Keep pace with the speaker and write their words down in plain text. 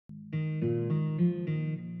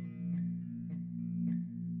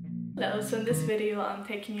Hello, so in this video I'm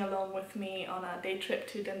taking you along with me on a day trip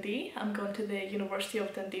to Dundee. I'm going to the University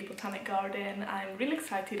of Dundee Botanic Garden. I'm really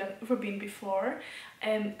excited, I've never been before.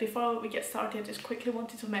 Before we get started, I just quickly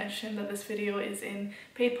wanted to mention that this video is in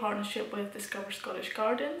paid partnership with Discover Scottish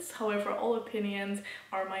Gardens. However, all opinions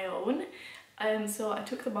are my own. So I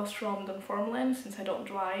took the bus from Dunfermline since I don't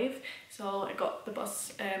drive, so I got the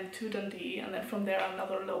bus to Dundee, and then from there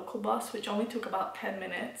another local bus which only took about 10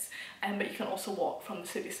 minutes, but you can also walk from the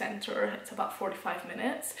city centre. It's about 45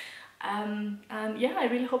 minutes. And yeah, I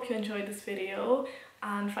really hope you enjoyed this video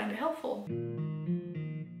and find it helpful.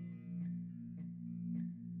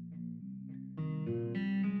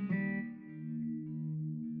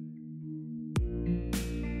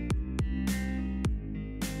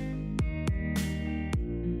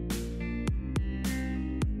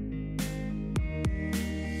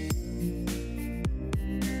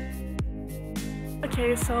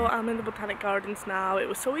 Okay, so I'm in the Botanic Gardens now. It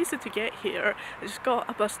was so easy to get here. I just got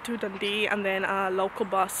a bus to Dundee and then a local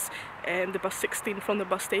bus, the bus 16 from the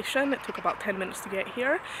bus station. It took about 10 minutes to get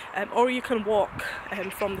here. Or you can walk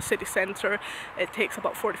from the city centre. It takes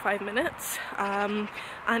about 45 minutes. And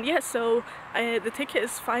yeah, so the ticket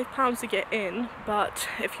is £5 to get in, but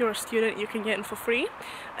if you're a student you can get in for free.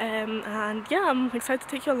 And yeah, I'm excited to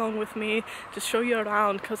take you along with me, just show you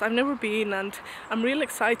around, because I've never been and I'm really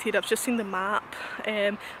excited. I've just seen the map.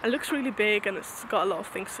 It looks really big and it's got a lot of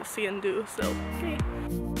things to see and do, so okay.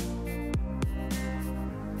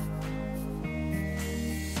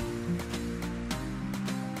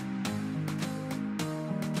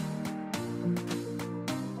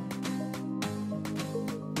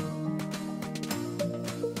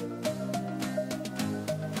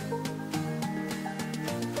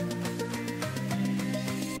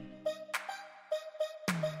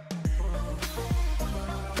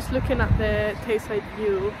 Looking at the Tayside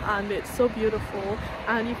view, and it's so beautiful,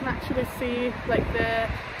 and you can actually see like the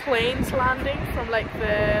planes landing from like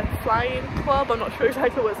the flying club. I'm not sure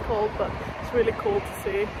exactly what it's called, but it's really cool to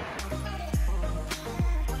see.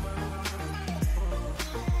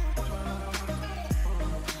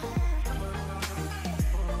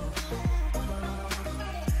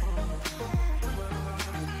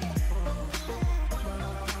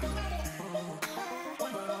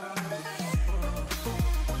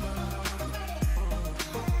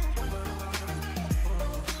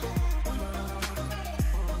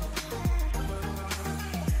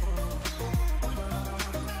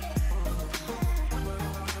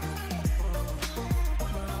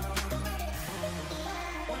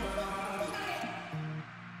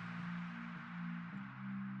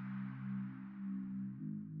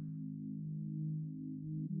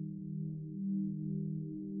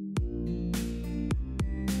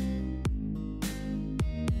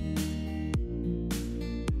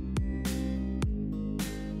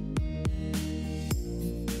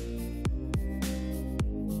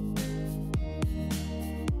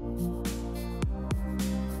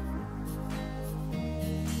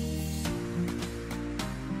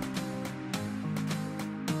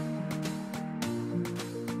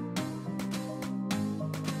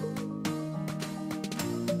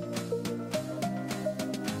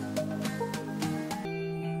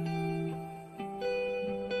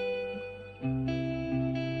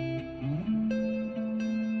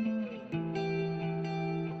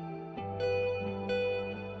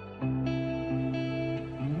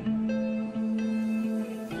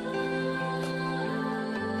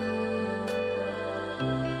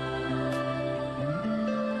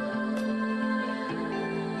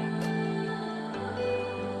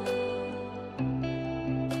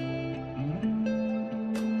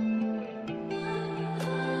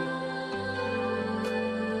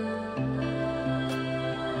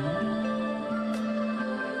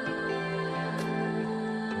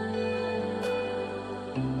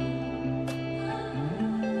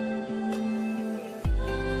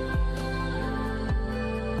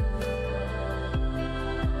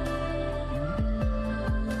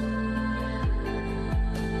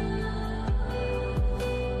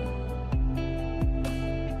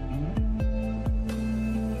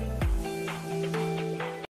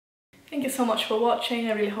 Thank you so much for watching.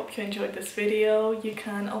 I really hope you enjoyed this video. You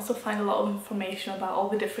can also find a lot of information about all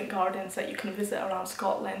the different gardens that you can visit around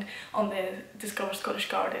Scotland on the Discover Scottish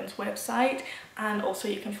Gardens website, and also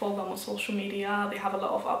you can follow them on social media. They have a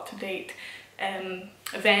lot of up-to-date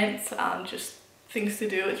events and just things to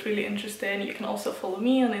do. It's really interesting. You can also follow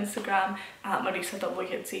me on Instagram at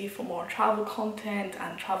marisa.voyetzi for more travel content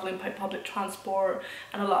and travelling by public transport,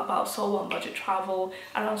 and a lot about solo and budget travel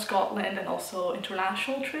around Scotland and also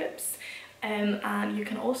international trips. And you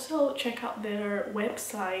can also check out their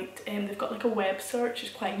website, and they've got like a web search.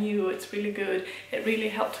 It's quite new, it's really good. It really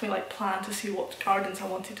helped me like plan to see what gardens I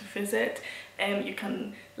wanted to visit. You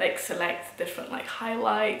can like select different like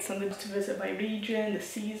highlights and then to visit by region, the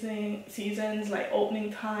seasons, like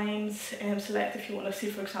opening times, and select if you want to see,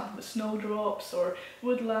 for example, the snowdrops or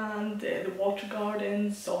woodland, the water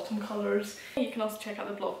gardens, autumn colours. You can also check out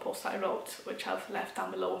the blog post I wrote, which I've left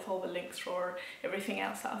down below with all the links for everything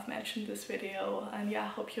else that I've mentioned in this video. And yeah, I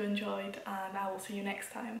hope you enjoyed, and I will see you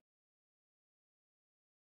next time.